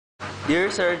Dear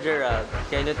Sir Gerald,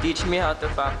 can you teach me how to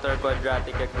factor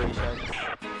quadratic equations?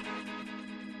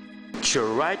 Put your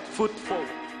right foot forward,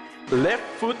 left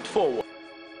foot forward.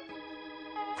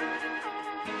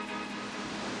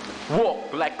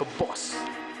 Walk like a boss.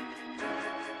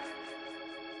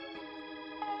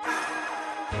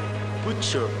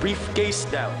 Put your briefcase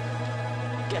down.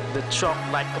 Get the chalk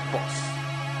like a boss.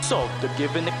 Solve the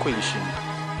given equation.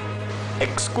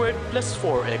 X squared plus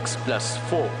 4x plus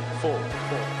 4.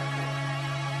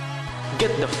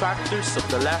 Get the factors of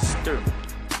the last term.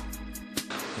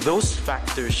 Those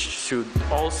factors should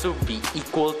also be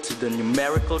equal to the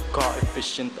numerical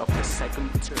coefficient of the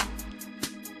second term.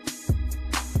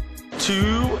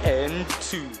 2 and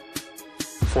 2.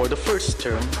 For the first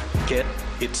term, get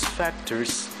its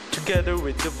factors together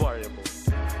with the variable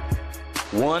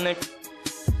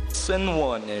 1x and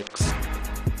 1x.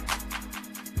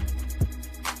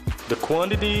 The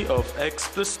quantity of x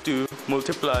plus 2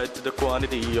 multiplied to the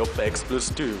quantity of x plus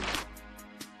 2.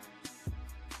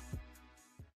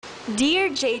 Dear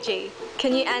JJ,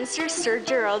 can you answer Sir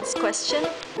Gerald's question?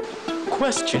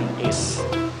 Question is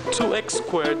 2x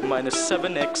squared minus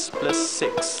 7x plus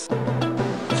 6.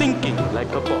 Thinking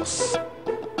like a boss.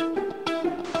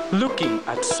 Looking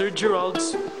at Sir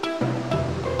Gerald's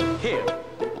hair.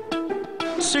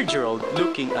 Sir Gerald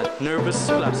looking at nervous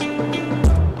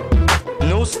classmate.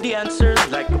 Knows the answer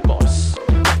like a boss.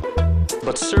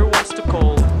 But Sir wants to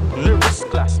call nervous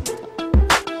classmate.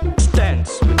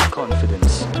 Stands with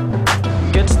confidence.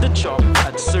 Gets the chalk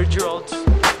at Sir Gerald's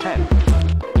hand.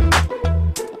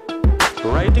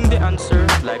 Writing the answer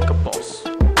like a boss.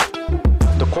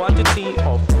 The quantity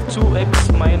of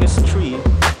 2x minus 3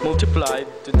 multiplied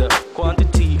to the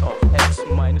quantity of x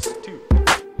minus 2.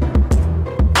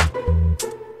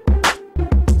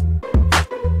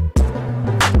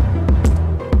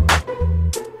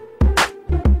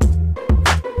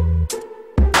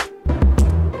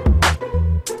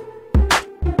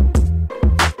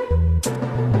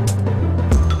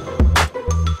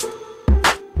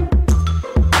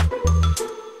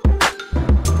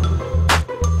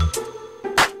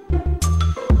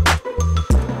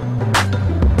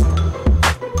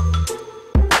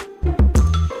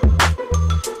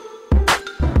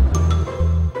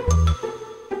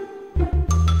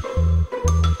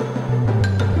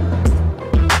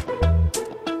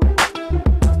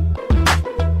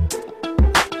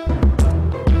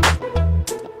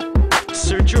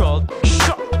 Sir Gerald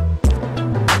shot.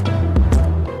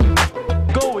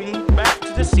 Going back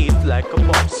to the seat like a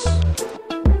boss.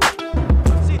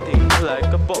 Sitting like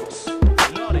a boss.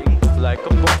 Nodding like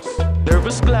a boss.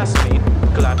 Nervous classmate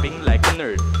clapping like